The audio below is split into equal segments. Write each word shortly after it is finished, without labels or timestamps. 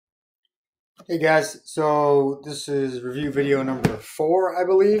Hey guys, so this is review video number 4, I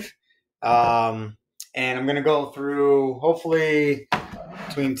believe. And I'm going to go through, hopefully,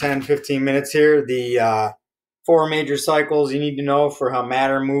 between 10 and 15 minutes here, the 4 major cycles you need to know for how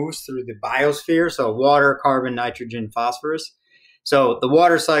matter moves through the biosphere. So water, carbon, nitrogen, phosphorus. So the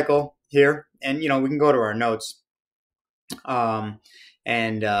water cycle here, and we can go to our notes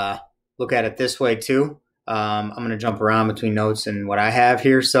and look at it this way too. I'm going to jump around between notes and what I have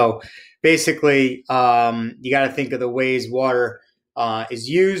here. So basically, you got to think of the ways water is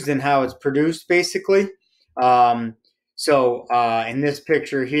used and how it's produced, basically. In this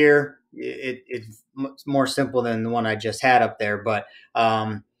picture here, it's more simple than the one I just had up there. But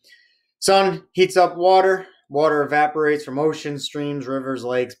sun heats up water. Water evaporates from oceans, streams, rivers,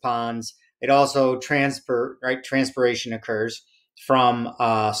 lakes, ponds. It also transpiration occurs from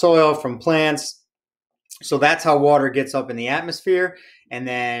soil, from plants. So that's how water gets up in the atmosphere, and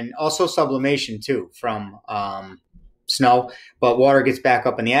then also sublimation too from snow. But water gets back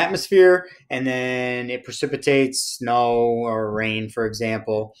up in the atmosphere, and then it precipitates snow or rain, for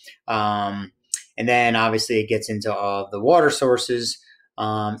example. And then obviously it gets into all the water sources.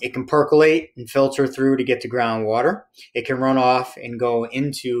 It can percolate and filter through to get to groundwater. It can run off and go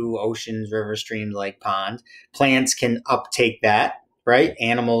into oceans, rivers, streams, lake, pond. Plants can uptake that, right?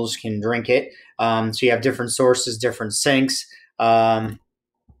 Animals can drink it. So you have different sources, different sinks. And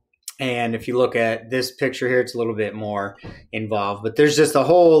if you look at this picture here, it's a little bit more involved, but there's just a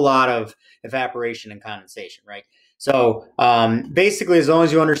whole lot of evaporation and condensation, right? So basically, as long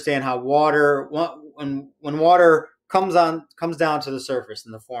as you understand how water, when water comes down to the surface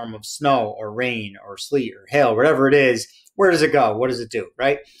in the form of snow or rain or sleet or hail, whatever it is, where does it go? What does it do,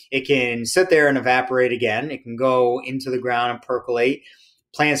 right? It can sit there and evaporate again. It can go into the ground and percolate.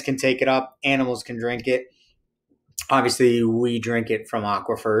 Plants can take it up. Animals can drink it. Obviously, we drink it from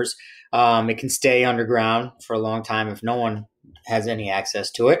aquifers. It can stay underground for a long time if no one has any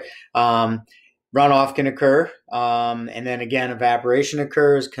access to it. Runoff can occur. And then again, evaporation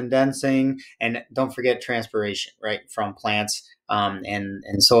occurs, condensing, and don't forget transpiration, right, from plants and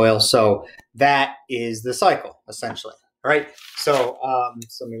soil. So that is the cycle, essentially. All right. So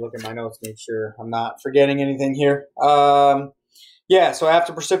let me look at my notes, make sure I'm not forgetting anything here. So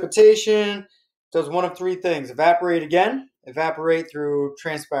after precipitation, it does one of 3 things: evaporate again, evaporate through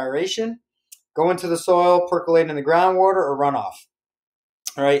transpiration, go into the soil, percolate in the groundwater, or run off.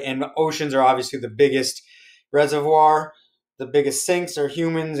 All right, and oceans are obviously the biggest reservoir. The biggest sinks are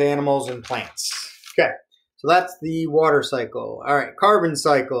humans, animals, and plants. Okay, so that's the water cycle. All right, carbon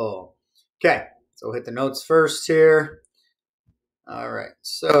cycle. Okay, so we'll hit the notes first here. All right,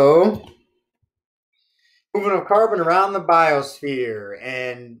 so movement of carbon around the biosphere,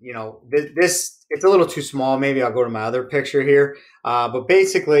 and this it's a little too small. Maybe I'll go to my other picture here. But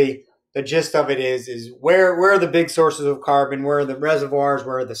basically, the gist of it is where are the big sources of carbon? Where are the reservoirs?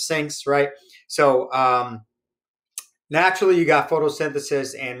 Where are the sinks? Right. So naturally, you got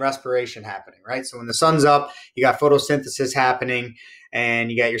photosynthesis and respiration happening. Right. So when the sun's up, you got photosynthesis happening,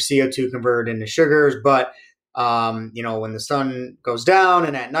 and you got your CO2 converted into sugars. But when the sun goes down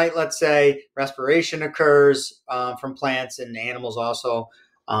and at night, let's say, respiration occurs from plants, and animals also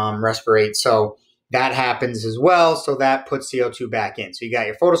respirate. So that happens as well. So that puts CO2 back in. So you got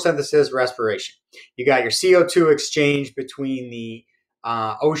your photosynthesis, respiration. You got your CO2 exchange between the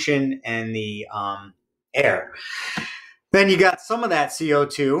ocean and the air. Then you got some of that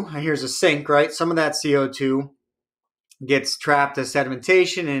CO2. Here's a sink, right? Some of that CO2 gets trapped as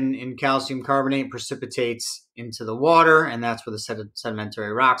sedimentation in calcium carbonate, precipitates into the water, and that's where the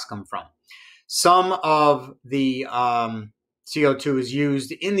sedimentary rocks come from. Some of the CO2 is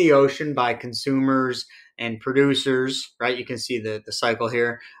used in the ocean by consumers and producers, right? You can see the cycle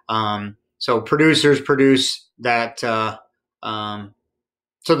here. So producers produce that. So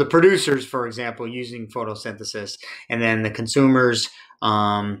the producers, for example, using photosynthesis, and then the consumers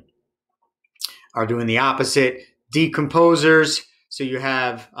are doing the opposite. Decomposers, so you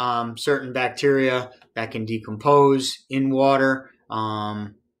have certain bacteria that can decompose in water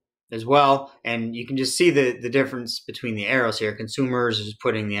as well, and you can just see the difference between the arrows here. Consumers is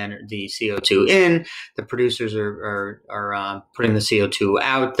putting the CO2 in, the producers are putting the CO2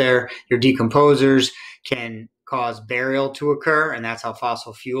 out there. Your decomposers can cause burial to occur, and that's how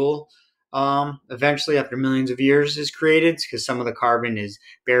fossil fuel eventually, after millions of years, is created, because some of the carbon is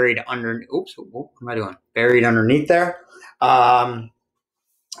buried under. Oops, what am I doing? Buried underneath there.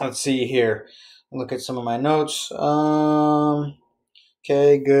 Let's see here. Look at some of my notes.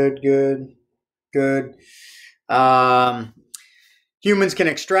 Okay, good. Humans can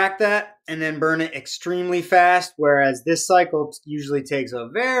extract that and then burn it extremely fast, whereas this cycle usually takes a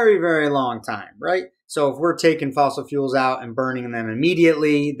very, very long time, right? So if we're taking fossil fuels out and burning them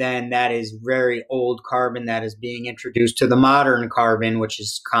immediately, then that is very old carbon that is being introduced to the modern carbon, which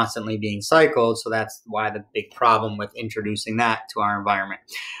is constantly being cycled. So that's why the big problem with introducing that to our environment.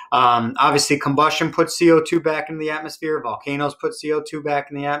 Obviously, combustion puts CO2 back into the atmosphere. Volcanoes put CO2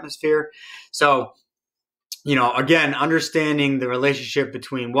 back in the atmosphere. So again, understanding the relationship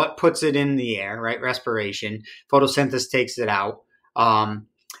between what puts it in the air, right? Respiration, photosynthesis takes it out. And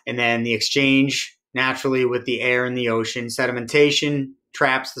then the exchange naturally with the air in the ocean, sedimentation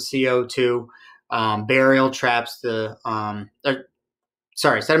traps the CO2, burial traps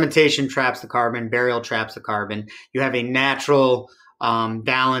sedimentation traps the carbon, burial traps the carbon. You have a natural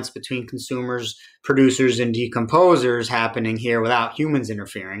balance between consumers, producers, and decomposers happening here without humans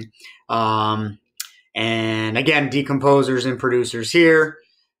interfering. And again, decomposers and producers here,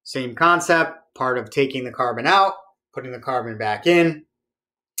 same concept, part of taking the carbon out, putting the carbon back in.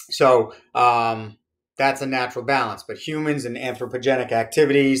 So that's a natural balance. But humans and anthropogenic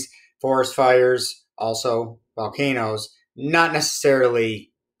activities, forest fires, also volcanoes, not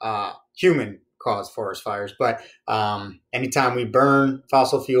necessarily human-caused forest fires, but anytime we burn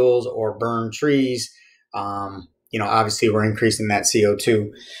fossil fuels or burn trees, obviously we're increasing that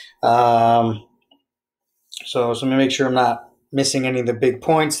CO2. So let me make sure I'm not missing any of the big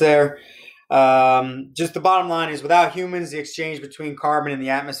points there. Just the bottom line is, without humans, the exchange between carbon in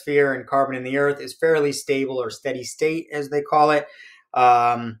the atmosphere and carbon in the earth is fairly stable, or steady state, as they call it.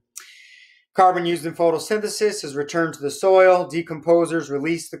 Carbon used in photosynthesis is returned to the soil. Decomposers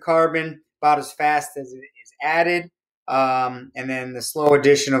release the carbon about as fast as it is added. And then the slow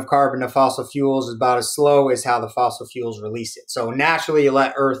addition of carbon to fossil fuels is about as slow as how the fossil fuels release it. So naturally, you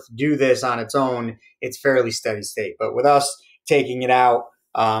let Earth do this on its own, it's fairly steady state. But with us taking it out,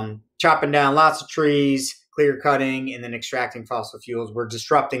 chopping down lots of trees, clear cutting, and then extracting fossil fuels, we're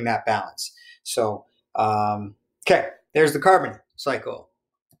disrupting that balance. So, okay, there's the carbon cycle.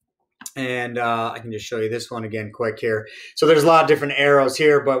 And I can just show you this one again quick here. So there's a lot of different arrows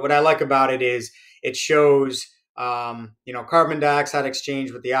here, but what I like about it is it shows carbon dioxide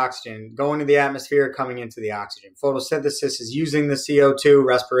exchange with the oxygen, going to the atmosphere, coming into the oxygen. Photosynthesis is using the CO2,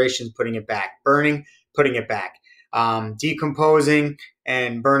 respiration is putting it back, burning, putting it back, decomposing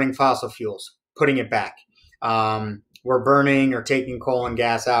and burning fossil fuels, putting it back. We're burning or taking coal and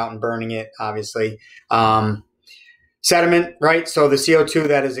gas out and burning it, obviously. Sediment, right? So the CO2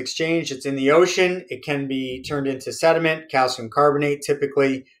 that is exchanged, it's in the ocean. It can be turned into sediment, calcium carbonate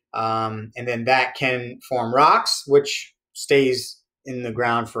typically. And then that can form rocks, which stays in the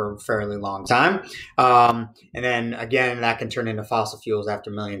ground for a fairly long time. And then again, that can turn into fossil fuels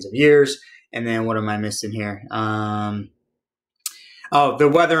after millions of years. And then what am I missing here? The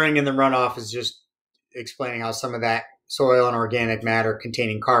weathering and the runoff is just explaining how some of that soil and organic matter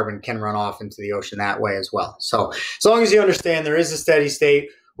containing carbon can run off into the ocean that way as well. So as long as you understand there is a steady state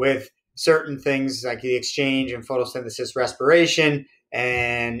with certain things like the exchange and photosynthesis, respiration,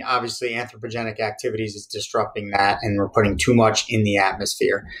 and obviously anthropogenic activities is disrupting that, and we're putting too much in the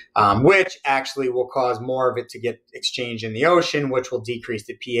atmosphere, which actually will cause more of it to get exchanged in the ocean, which will decrease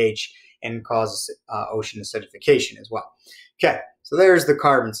the pH and cause ocean acidification as well. Okay, so there's the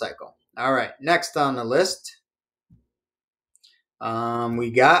carbon cycle. All right, next on the list,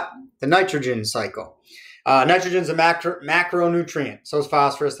 we got the nitrogen cycle. Nitrogen is a macronutrient. So is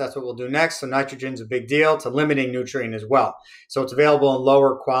phosphorus. That's what we'll do next. So nitrogen is a big deal. It's a limiting nutrient as well. So it's available in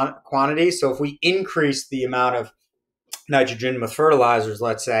lower quantities. So if we increase the amount of nitrogen with fertilizers,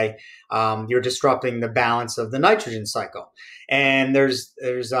 let's say, you're disrupting the balance of the nitrogen cycle. And there's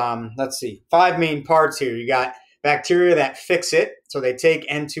let's see, 5 main parts here. You got bacteria that fix it. So they take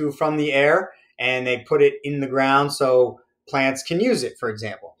N2 from the air and they put it in the ground so plants can use it, for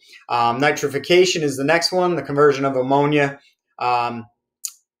example. Nitrification is the next one, the conversion of ammonia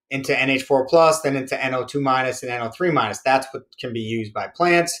into NH4 plus, then into NO2 minus and NO3 minus. That's what can be used by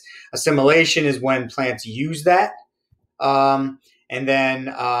plants. Assimilation is when plants use that. And then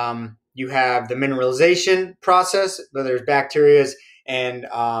you have the mineralization process, where there's bacteria and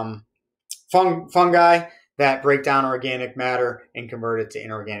fungi that break down organic matter and convert it to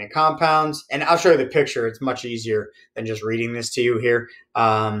inorganic compounds. And I'll show you the picture. It's much easier than just reading this to you here.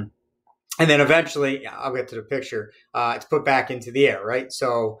 And then eventually, I'll get to the picture, it's put back into the air, right?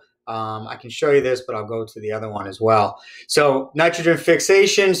 So I can show you this, but I'll go to the other one as well. So nitrogen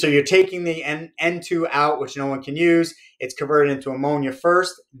fixation, so you're taking the N2 out, which no one can use. It's converted into ammonia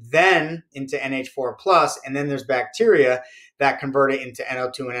first, then into NH4 plus, and then there's bacteria that convert it into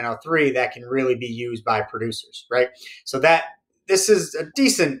NO2 and NO3 that can really be used by producers, right? So that this is a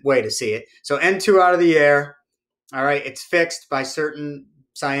decent way to see it. So N2 out of the air, all right, it's fixed by certain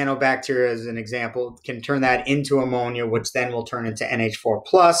cyanobacteria, as an example, can turn that into ammonia, which then will turn into NH4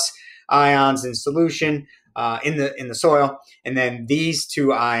 plus ions in solution in the soil. And then these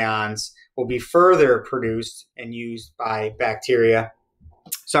two ions will be further produced and used by bacteria.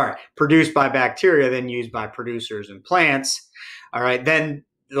 Produced by bacteria, then used by producers and plants. All right, then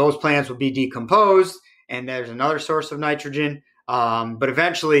those plants will be decomposed, and there's another source of nitrogen. But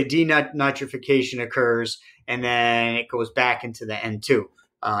eventually denitrification occurs, and then it goes back into the N2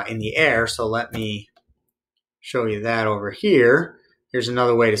 in the air. So let me show you that over here. Here's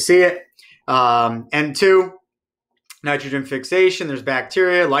another way to see it. N2, nitrogen fixation. There's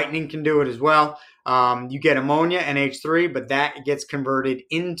bacteria. Lightning can do it as well. You get ammonia, NH3, but that gets converted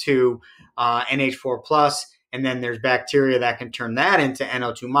into NH4 plus. And then there's bacteria that can turn that into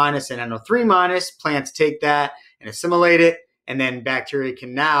NO2 minus and NO3 minus. Plants take that and assimilate it. And then bacteria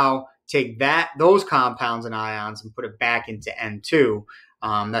can now take those compounds and ions and put it back into N2.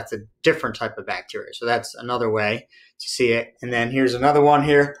 That's a different type of bacteria. So that's another way to see it. And then here's another one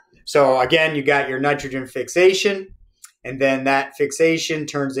here. So again, you got your nitrogen fixation, and then that fixation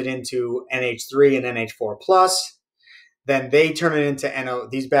turns it into NH3 and NH4 plus. Then they turn it into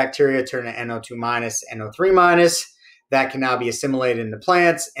these bacteria turn it NO2 minus, NO3 minus. That can now be assimilated into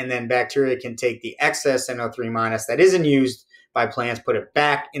plants, and then bacteria can take the excess NO3 minus that isn't used by plants, put it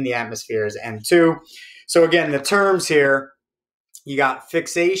back in the atmosphere as N2. So again, the terms here, you got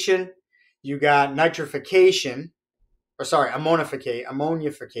fixation, you got nitrification,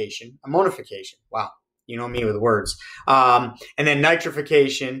 ammonification. Wow, you know me with words. And then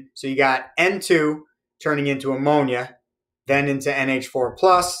nitrification. So you got N2 turning into ammonia, then into NH4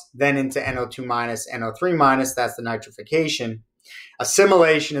 plus, then into NO2 minus, NO3 minus. That's the nitrification.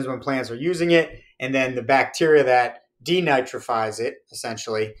 Assimilation is when plants are using it, and then the bacteria that denitrifies it,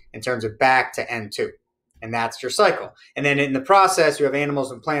 essentially, and turns it back to N2. And that's your cycle. And then in the process, you have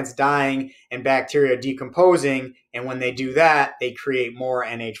animals and plants dying and bacteria decomposing. And when they do that, they create more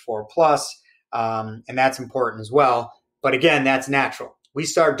NH4 plus. And that's important as well. But again, that's natural. We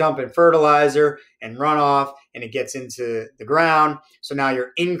start dumping fertilizer and runoff, and it gets into the ground. So now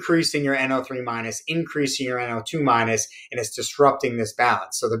you're increasing your NO3 minus, increasing your NO2 minus, and it's disrupting this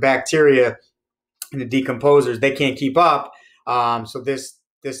balance. So the bacteria and the decomposers, they can't keep up. So this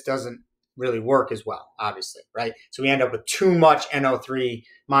doesn't really work as well, obviously, right? So we end up with too much NO3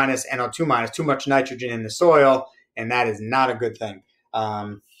 minus, NO2 minus, too much nitrogen in the soil, and that is not a good thing.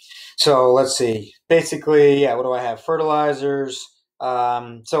 So let's see. Basically, what do I have? Fertilizers.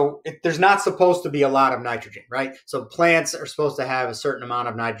 There's not supposed to be a lot of nitrogen, right? So plants are supposed to have a certain amount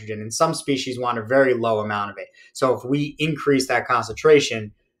of nitrogen, and some species want a very low amount of it. So if we increase that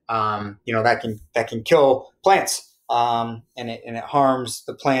concentration, that can kill plants. And it harms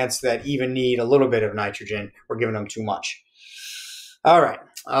the plants that even need a little bit of nitrogen. We're giving them too much. All right.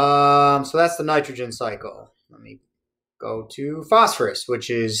 So that's the nitrogen cycle. Let me go to phosphorus, which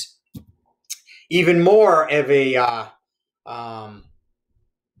is even more of a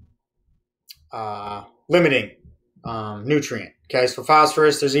limiting nutrient. Okay, so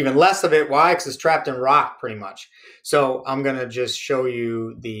phosphorus, there's even less of it. Why? Because it's trapped in rock pretty much. So I'm going to just show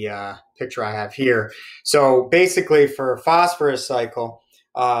you the picture I have here. So basically for a phosphorus cycle,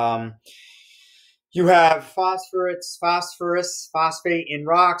 you have phosphate in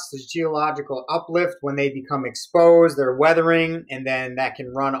rocks. There's geological uplift. When they become exposed, they're weathering, and then that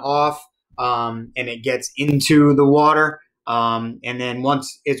can run off and it gets into the water. And then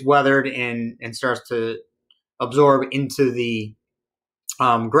once it's weathered and starts to absorb into the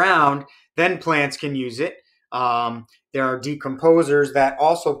ground, then plants can use it. There are decomposers that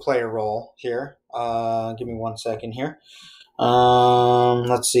also play a role here. Give me 1 second here.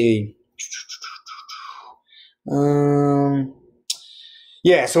 Let's see. So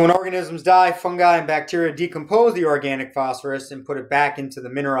when organisms die, fungi and bacteria decompose the organic phosphorus and put it back into the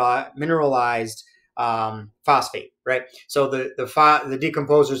mineralized phosphate, right? So the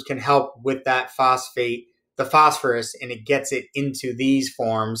decomposers can help with that the phosphorus, and it gets it into these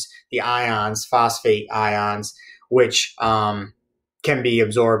forms, the ions, phosphate ions, which can be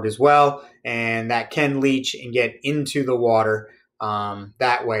absorbed as well, and that can leach and get into the water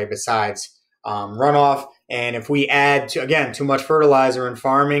that way besides runoff. And if we add, too much fertilizer in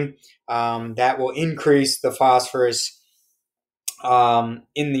farming, that will increase the phosphorus in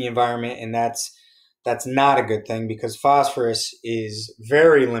the environment, and that's not a good thing, because phosphorus is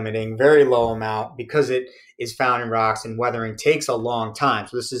very limiting, very low amount, because it is found in rocks, and weathering takes a long time.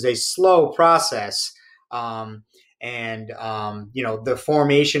 So this is a slow process, and and the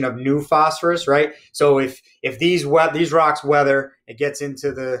formation of new phosphorus, right? So if these rocks weather, it gets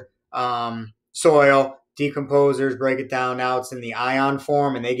into the soil, decomposers break it down. Now it's in the ion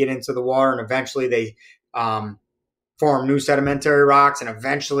form, and they get into the water, and eventually they form new sedimentary rocks, and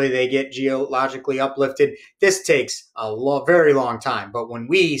eventually they get geologically uplifted. This takes a very long time. But when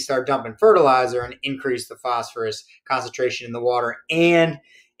we start dumping fertilizer and increase the phosphorus concentration in the water and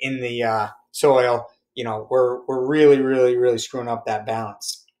in the soil, we're really, really, really screwing up that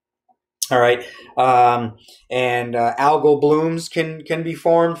balance. All right, and algal blooms can be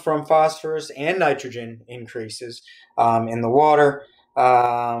formed from phosphorus and nitrogen increases in the water.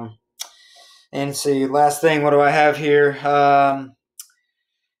 And see, last thing, what do I have here?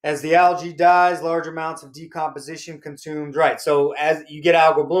 As the algae dies, large amounts of decomposition consumed. Right, so as you get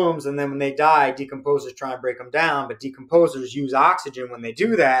algal blooms, and then when they die, decomposers try and break them down, but decomposers use oxygen when they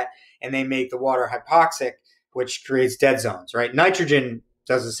do that, and they make the water hypoxic, which creates dead zones, right? Nitrogen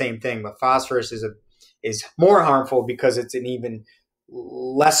does the same thing, but phosphorus is more harmful because it's an even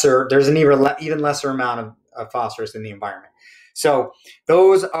lesser, there's an even lesser amount of phosphorus in the environment. So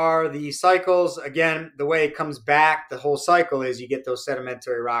those are the cycles. Again, the way it comes back, the whole cycle is you get those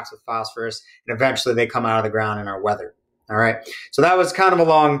sedimentary rocks with phosphorus, and eventually they come out of the ground and are weathered. All right. So that was kind of a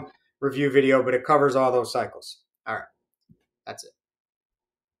long review video, but it covers all those cycles. All right. That's it.